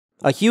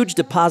A huge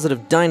deposit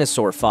of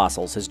dinosaur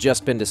fossils has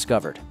just been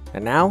discovered,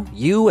 and now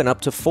you and up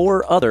to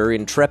 4 other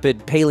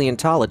intrepid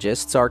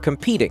paleontologists are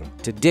competing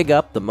to dig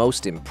up the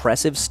most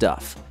impressive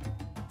stuff.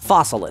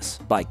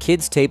 Fossilis by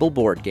Kids Table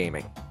Board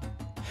Gaming.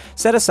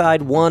 Set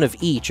aside one of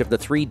each of the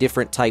 3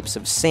 different types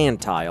of sand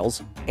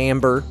tiles,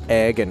 amber,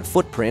 egg, and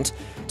footprint,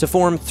 to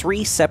form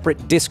 3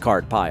 separate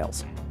discard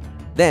piles.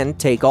 Then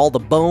take all the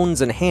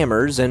bones and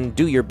hammers and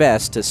do your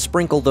best to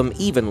sprinkle them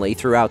evenly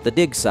throughout the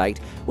dig site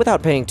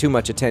without paying too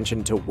much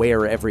attention to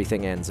where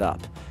everything ends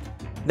up.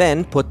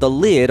 Then put the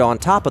lid on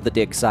top of the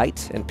dig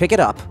site and pick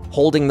it up,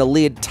 holding the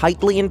lid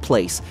tightly in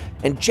place,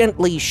 and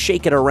gently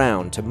shake it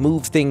around to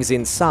move things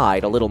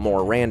inside a little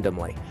more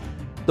randomly.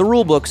 The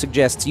rulebook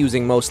suggests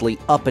using mostly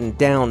up and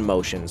down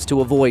motions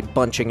to avoid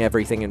bunching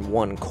everything in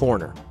one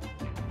corner.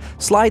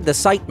 Slide the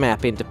site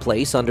map into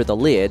place under the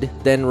lid,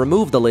 then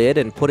remove the lid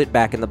and put it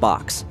back in the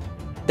box.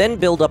 Then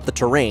build up the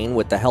terrain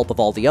with the help of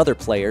all the other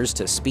players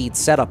to speed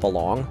setup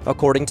along,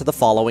 according to the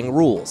following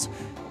rules.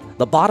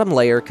 The bottom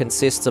layer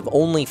consists of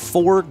only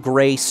 4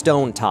 gray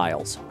stone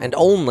tiles, and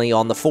only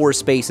on the 4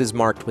 spaces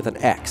marked with an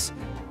X.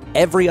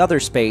 Every other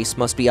space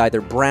must be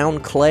either brown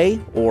clay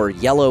or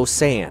yellow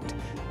sand.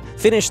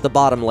 Finish the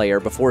bottom layer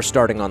before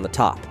starting on the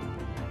top.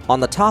 On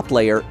the top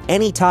layer,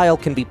 any tile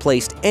can be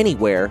placed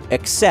anywhere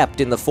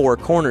except in the 4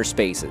 corner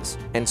spaces,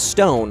 and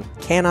stone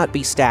cannot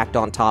be stacked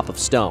on top of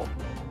stone.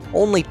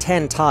 Only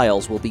 10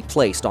 tiles will be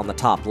placed on the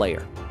top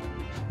layer.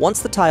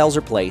 Once the tiles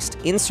are placed,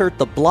 insert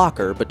the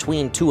blocker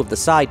between 2 of the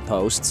side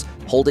posts,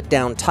 hold it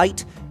down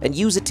tight, and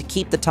use it to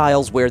keep the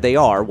tiles where they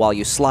are while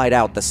you slide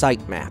out the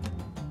site map.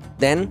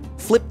 Then,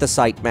 flip the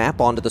site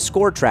map onto the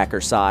score tracker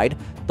side,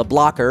 the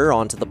blocker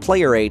onto the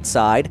player aid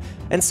side,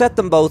 and set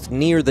them both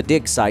near the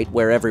dig site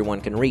where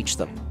everyone can reach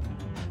them.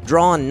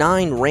 Draw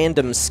 9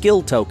 random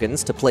skill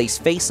tokens to place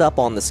face up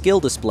on the skill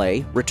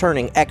display,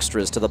 returning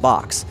extras to the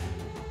box.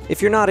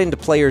 If you're not into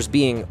players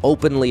being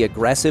openly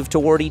aggressive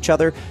toward each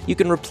other, you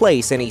can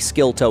replace any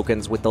skill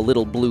tokens with the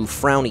little blue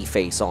frowny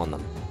face on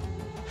them.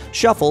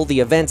 Shuffle the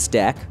events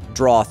deck,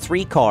 draw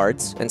 3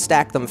 cards, and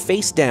stack them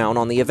face down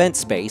on the event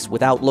space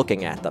without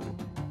looking at them.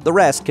 The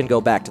rest can go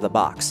back to the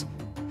box.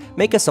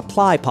 Make a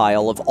supply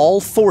pile of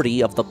all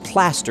 40 of the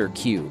plaster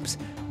cubes.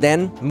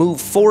 Then move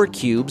 4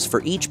 cubes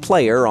for each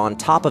player on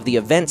top of the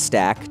event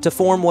stack to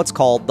form what's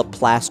called the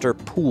plaster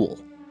pool.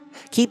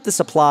 Keep the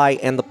supply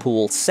and the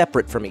pool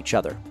separate from each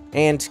other,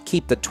 and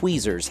keep the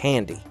tweezers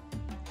handy.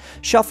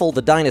 Shuffle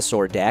the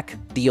dinosaur deck,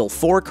 deal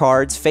 4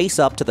 cards face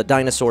up to the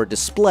dinosaur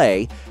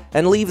display,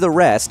 and leave the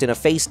rest in a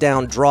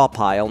face-down draw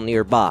pile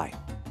nearby.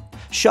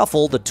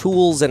 Shuffle the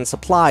tools and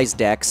supplies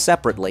deck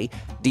separately,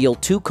 deal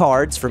 2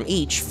 cards from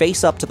each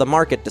face up to the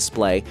market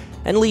display,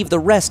 and leave the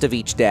rest of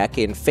each deck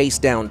in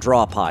face-down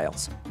draw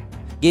piles.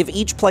 Give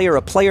each player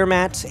a player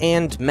mat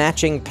and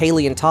matching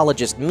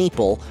paleontologist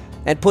meeple,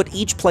 and put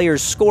each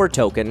player's score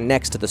token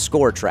next to the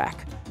score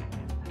track.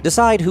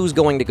 Decide who's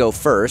going to go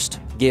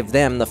first, give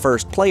them the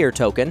first player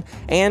token,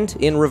 and,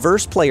 in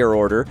reverse player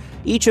order,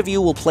 each of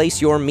you will place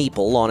your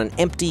meeple on an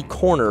empty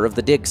corner of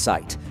the dig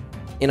site.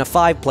 In a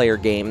 5-player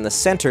game, the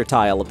center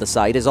tile of the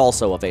site is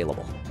also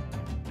available.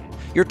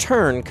 Your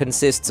turn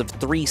consists of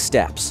 3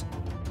 steps.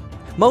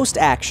 Most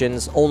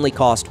actions only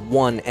cost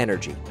 1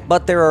 energy,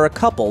 but there are a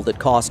couple that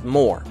cost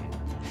more.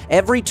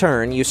 Every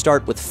turn you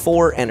start with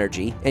 4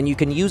 energy, and you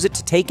can use it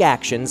to take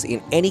actions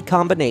in any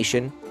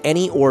combination,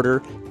 any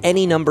order,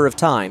 any number of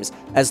times,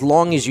 as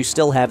long as you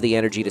still have the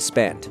energy to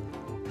spend.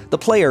 The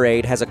player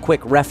aid has a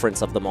quick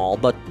reference of them all,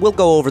 but we'll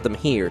go over them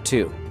here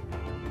too.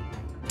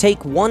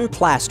 Take 1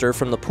 plaster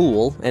from the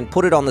pool and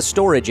put it on the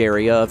storage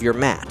area of your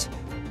mat.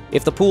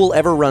 If the pool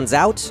ever runs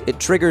out, it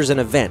triggers an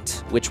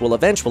event, which will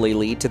eventually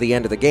lead to the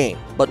end of the game,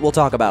 but we'll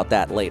talk about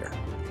that later.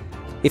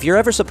 If you're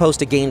ever supposed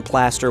to gain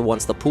plaster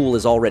once the pool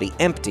is already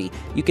empty,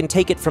 you can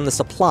take it from the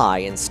supply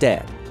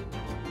instead.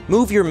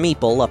 Move your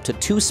meeple up to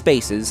 2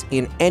 spaces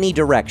in any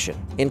direction,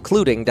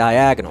 including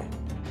diagonal.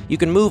 You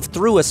can move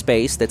through a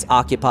space that's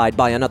occupied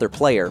by another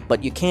player,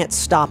 but you can't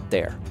stop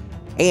there.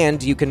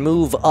 And you can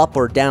move up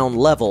or down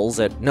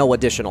levels at no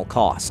additional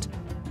cost.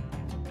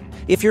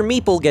 If your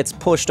meeple gets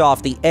pushed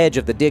off the edge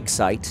of the dig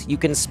site, you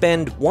can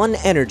spend 1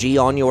 energy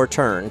on your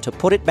turn to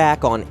put it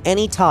back on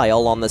any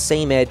tile on the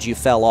same edge you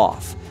fell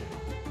off.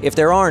 If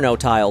there are no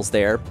tiles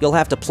there, you'll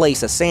have to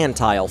place a sand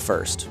tile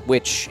first,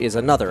 which is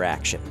another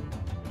action.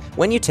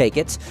 When you take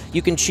it,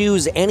 you can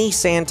choose any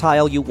sand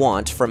tile you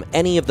want from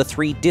any of the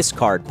 3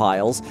 discard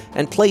piles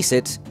and place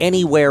it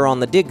anywhere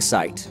on the dig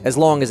site, as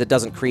long as it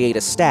doesn't create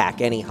a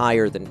stack any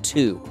higher than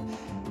 2.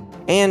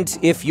 And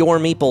if your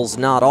meeple's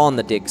not on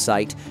the dig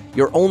site,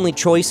 your only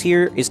choice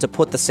here is to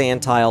put the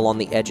sand tile on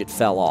the edge it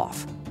fell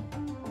off.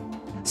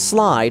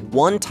 Slide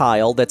 1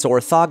 tile that's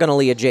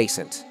orthogonally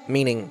adjacent,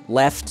 meaning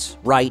left,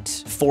 right,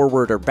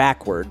 forward, or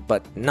backward,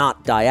 but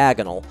not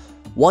diagonal,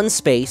 1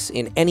 space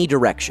in any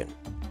direction.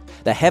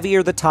 The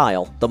heavier the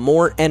tile, the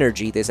more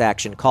energy this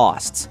action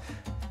costs.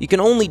 You can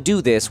only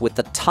do this with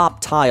the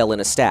top tile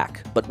in a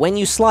stack, but when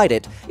you slide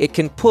it, it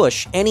can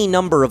push any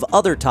number of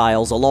other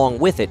tiles along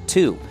with it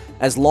too,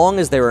 as long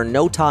as there are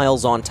no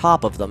tiles on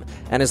top of them,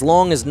 and as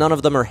long as none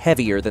of them are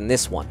heavier than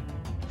this one.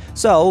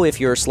 So, if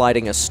you're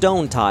sliding a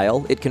stone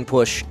tile, it can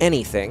push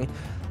anything,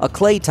 a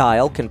clay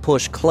tile can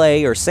push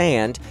clay or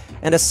sand,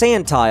 and a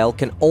sand tile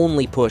can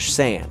only push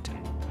sand.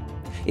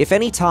 If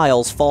any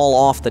tiles fall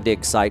off the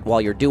dig site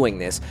while you're doing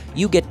this,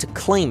 you get to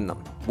claim them,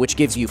 which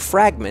gives you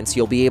fragments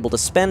you'll be able to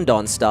spend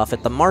on stuff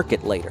at the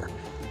market later.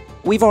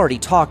 We've already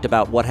talked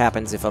about what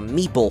happens if a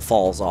meeple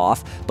falls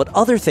off, but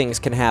other things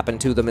can happen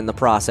to them in the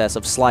process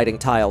of sliding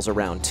tiles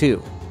around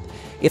too.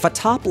 If a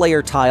top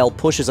layer tile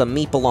pushes a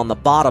meeple on the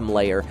bottom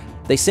layer,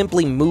 they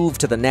simply move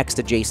to the next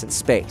adjacent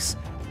space.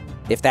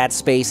 If that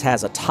space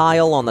has a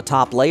tile on the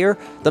top layer,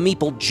 the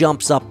meeple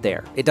jumps up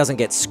there. It doesn't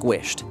get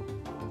squished.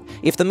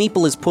 If the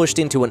meeple is pushed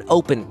into an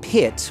open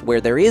pit where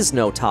there is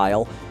no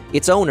tile,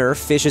 its owner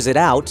fishes it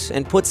out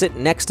and puts it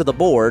next to the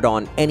board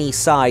on any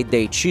side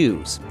they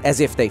choose, as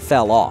if they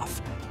fell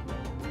off.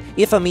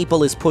 If a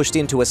meeple is pushed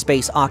into a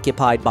space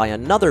occupied by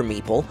another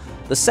meeple,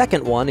 the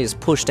second one is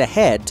pushed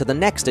ahead to the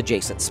next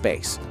adjacent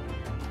space.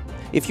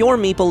 If your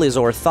meeple is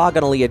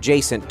orthogonally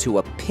adjacent to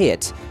a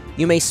pit,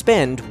 you may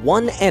spend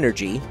 1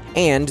 energy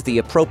and the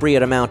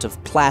appropriate amount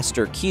of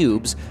plaster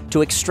cubes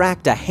to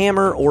extract a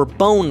hammer or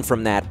bone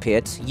from that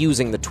pit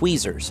using the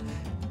tweezers.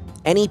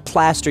 Any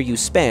plaster you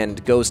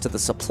spend goes to the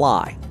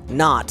supply,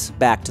 not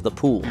back to the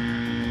pool.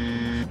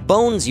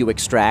 Bones you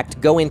extract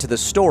go into the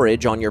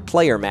storage on your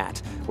player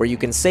mat, where you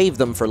can save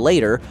them for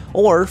later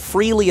or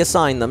freely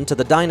assign them to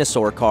the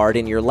dinosaur card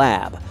in your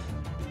lab.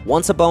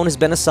 Once a bone has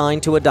been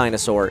assigned to a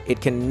dinosaur, it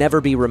can never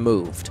be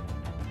removed.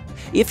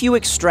 If you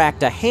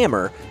extract a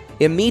hammer,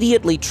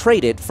 immediately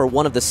trade it for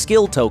one of the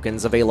skill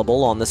tokens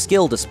available on the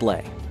skill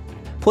display.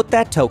 Put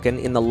that token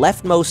in the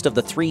leftmost of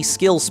the 3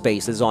 skill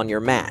spaces on your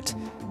mat.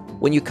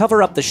 When you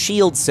cover up the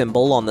shield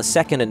symbol on the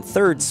second and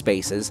third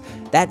spaces,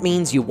 that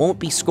means you won't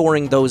be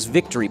scoring those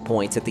victory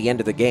points at the end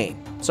of the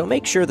game, so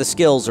make sure the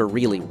skills are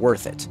really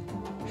worth it.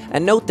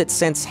 And note that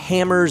since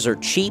hammers are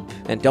cheap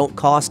and don't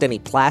cost any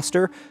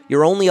plaster,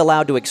 you're only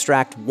allowed to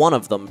extract 1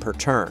 of them per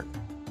turn.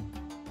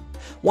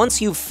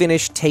 Once you've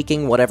finished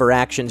taking whatever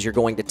actions you're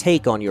going to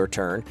take on your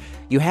turn,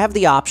 you have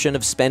the option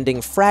of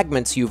spending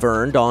fragments you've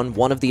earned on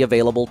one of the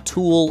available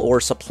tool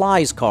or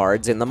supplies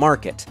cards in the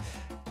market.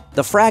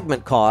 The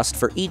fragment cost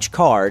for each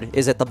card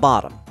is at the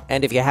bottom,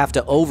 and if you have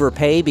to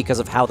overpay because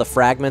of how the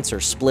fragments are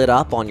split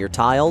up on your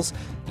tiles,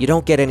 you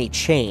don't get any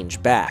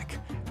change back.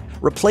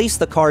 Replace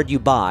the card you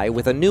buy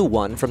with a new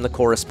one from the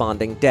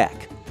corresponding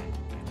deck.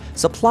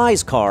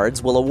 Supplies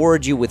cards will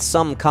award you with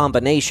some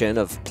combination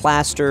of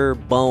plaster,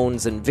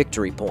 bones, and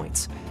victory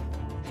points.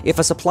 If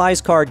a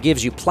supplies card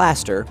gives you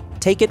plaster,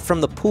 take it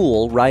from the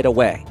pool right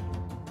away.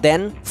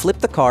 Then, flip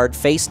the card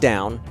face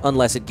down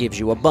unless it gives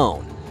you a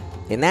bone.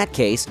 In that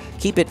case,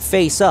 keep it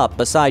face up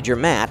beside your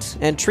mat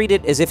and treat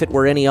it as if it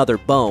were any other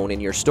bone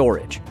in your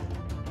storage.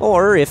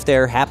 Or, if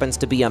there happens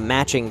to be a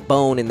matching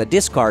bone in the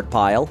discard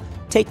pile,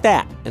 take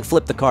that and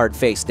flip the card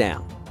face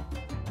down.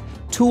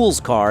 Tools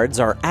cards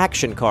are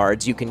action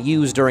cards you can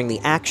use during the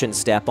action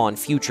step on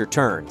future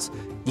turns.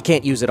 You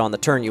can't use it on the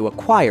turn you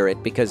acquire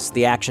it because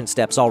the action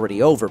step's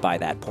already over by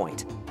that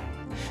point.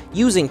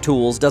 Using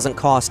tools doesn't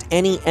cost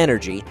any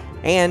energy,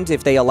 and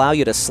if they allow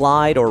you to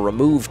slide or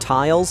remove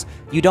tiles,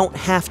 you don't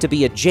have to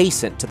be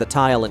adjacent to the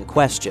tile in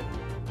question.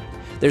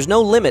 There's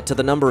no limit to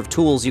the number of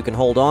tools you can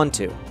hold on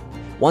to.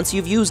 Once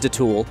you've used a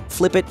tool,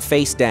 flip it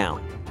face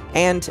down.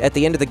 And at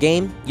the end of the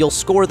game, you'll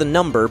score the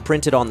number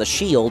printed on the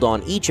shield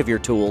on each of your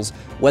tools,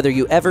 whether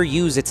you ever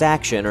use its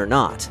action or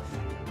not.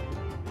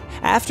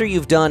 After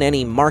you've done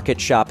any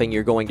market shopping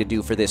you're going to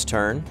do for this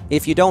turn,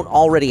 if you don't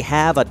already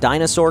have a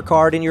dinosaur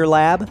card in your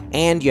lab,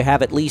 and you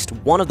have at least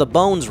one of the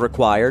bones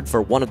required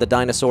for one of the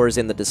dinosaurs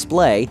in the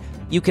display,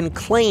 you can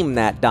claim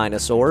that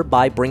dinosaur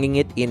by bringing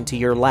it into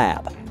your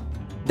lab.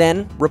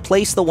 Then,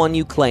 replace the one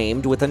you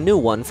claimed with a new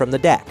one from the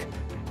deck.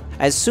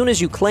 As soon as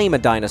you claim a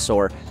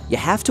dinosaur, you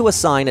have to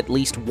assign at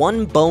least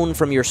 1 bone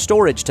from your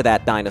storage to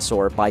that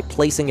dinosaur by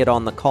placing it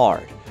on the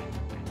card.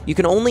 You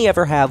can only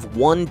ever have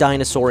 1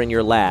 dinosaur in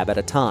your lab at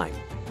a time.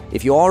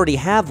 If you already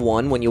have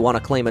one when you want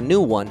to claim a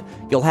new one,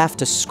 you'll have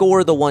to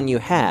score the one you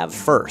have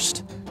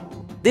first.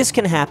 This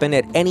can happen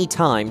at any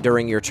time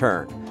during your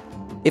turn.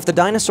 If the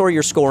dinosaur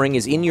you're scoring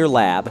is in your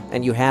lab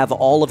and you have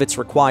all of its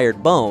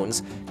required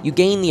bones, you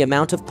gain the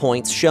amount of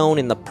points shown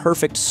in the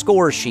perfect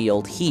score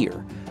shield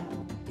here.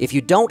 If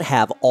you don't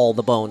have all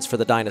the bones for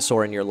the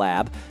dinosaur in your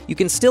lab, you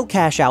can still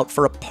cash out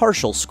for a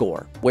partial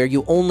score, where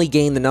you only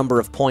gain the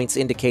number of points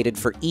indicated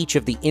for each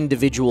of the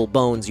individual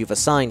bones you've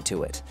assigned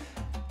to it.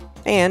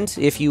 And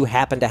if you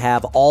happen to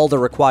have all the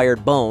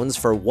required bones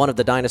for one of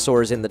the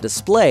dinosaurs in the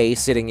display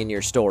sitting in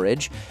your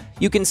storage,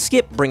 you can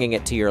skip bringing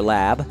it to your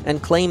lab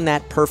and claim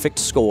that perfect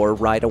score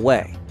right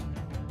away.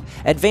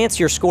 Advance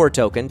your score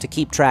token to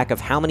keep track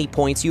of how many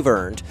points you've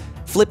earned,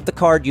 flip the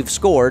card you've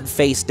scored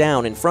face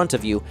down in front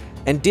of you,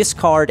 and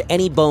discard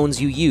any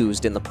bones you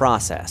used in the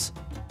process.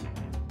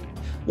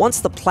 Once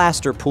the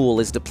plaster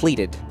pool is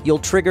depleted, you'll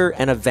trigger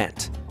an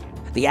event.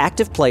 The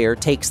active player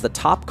takes the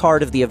top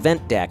card of the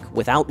event deck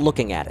without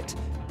looking at it.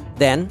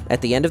 Then,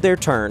 at the end of their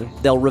turn,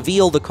 they'll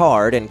reveal the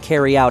card and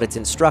carry out its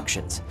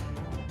instructions.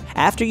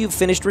 After you've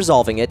finished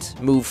resolving it,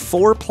 move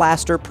 4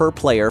 plaster per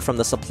player from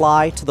the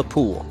supply to the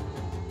pool.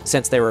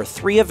 Since there are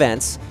 3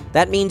 events,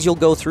 that means you'll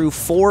go through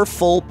 4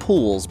 full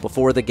pools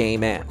before the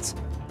game ends.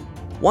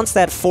 Once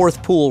that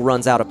 4th pool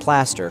runs out of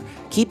plaster,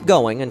 keep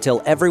going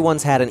until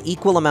everyone's had an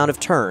equal amount of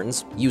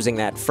turns, using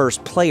that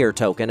first player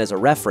token as a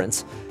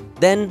reference.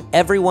 Then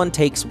everyone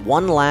takes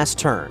one last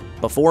turn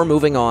before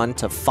moving on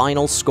to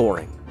final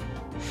scoring.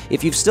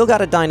 If you've still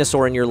got a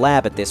dinosaur in your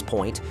lab at this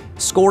point,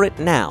 score it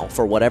now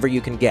for whatever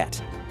you can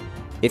get.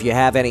 If you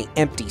have any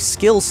empty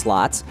skill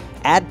slots,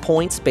 add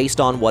points based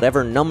on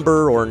whatever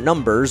number or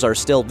numbers are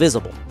still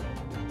visible.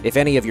 If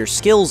any of your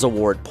skills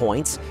award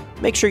points,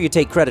 make sure you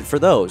take credit for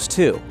those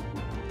too.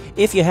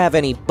 If you have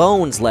any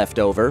bones left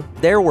over,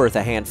 they're worth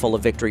a handful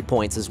of victory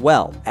points as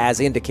well, as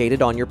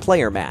indicated on your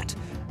player mat.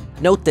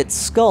 Note that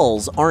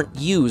skulls aren't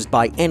used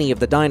by any of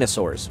the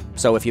dinosaurs,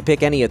 so if you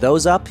pick any of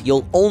those up,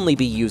 you'll only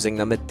be using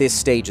them at this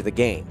stage of the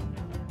game.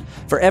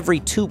 For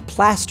every 2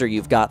 plaster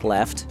you've got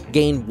left,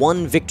 gain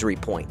 1 victory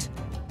point.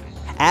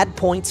 Add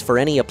points for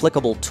any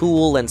applicable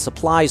tool and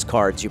supplies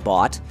cards you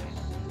bought.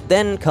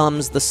 Then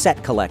comes the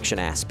set collection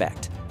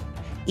aspect.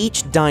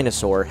 Each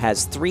dinosaur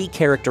has 3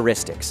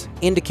 characteristics,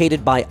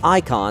 indicated by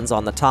icons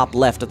on the top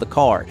left of the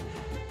card.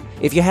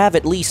 If you have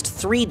at least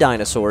 3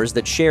 dinosaurs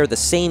that share the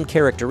same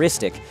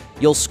characteristic,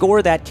 you'll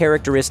score that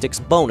characteristic's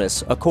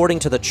bonus according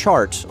to the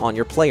chart on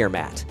your player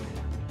mat.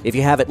 If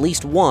you have at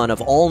least one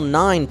of all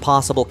 9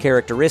 possible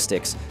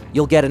characteristics,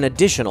 you'll get an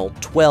additional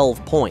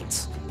 12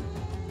 points.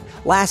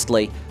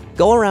 Lastly,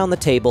 go around the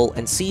table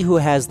and see who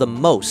has the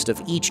most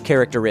of each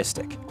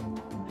characteristic.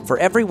 For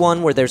every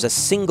one where there's a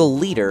single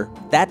leader,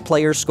 that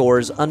player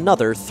scores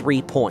another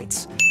 3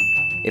 points.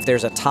 If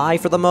there's a tie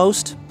for the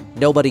most,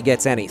 nobody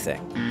gets anything.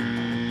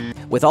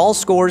 With all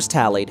scores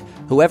tallied,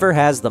 whoever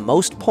has the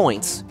most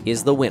points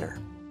is the winner.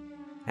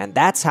 And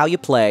that's how you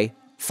play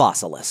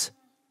Fossilis.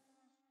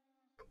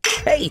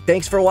 Hey,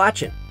 thanks for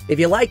watching. If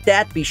you like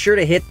that, be sure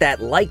to hit that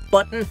like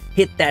button,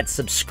 hit that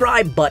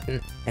subscribe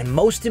button, and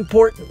most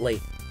importantly,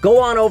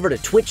 go on over to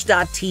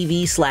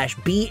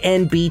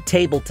twitch.tv/BNB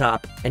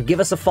Tabletop and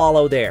give us a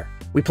follow there.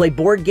 We play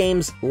board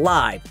games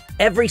live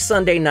every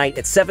Sunday night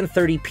at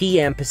 7:30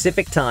 p.m.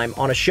 Pacific Time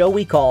on a show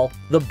we call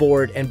The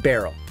Board and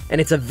Barrel. And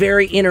it's a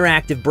very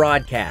interactive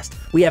broadcast.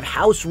 We have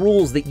house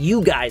rules that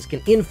you guys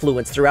can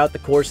influence throughout the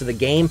course of the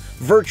game,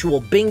 virtual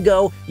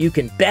bingo, you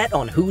can bet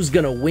on who's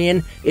gonna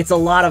win. It's a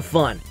lot of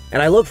fun,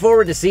 and I look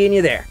forward to seeing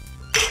you there.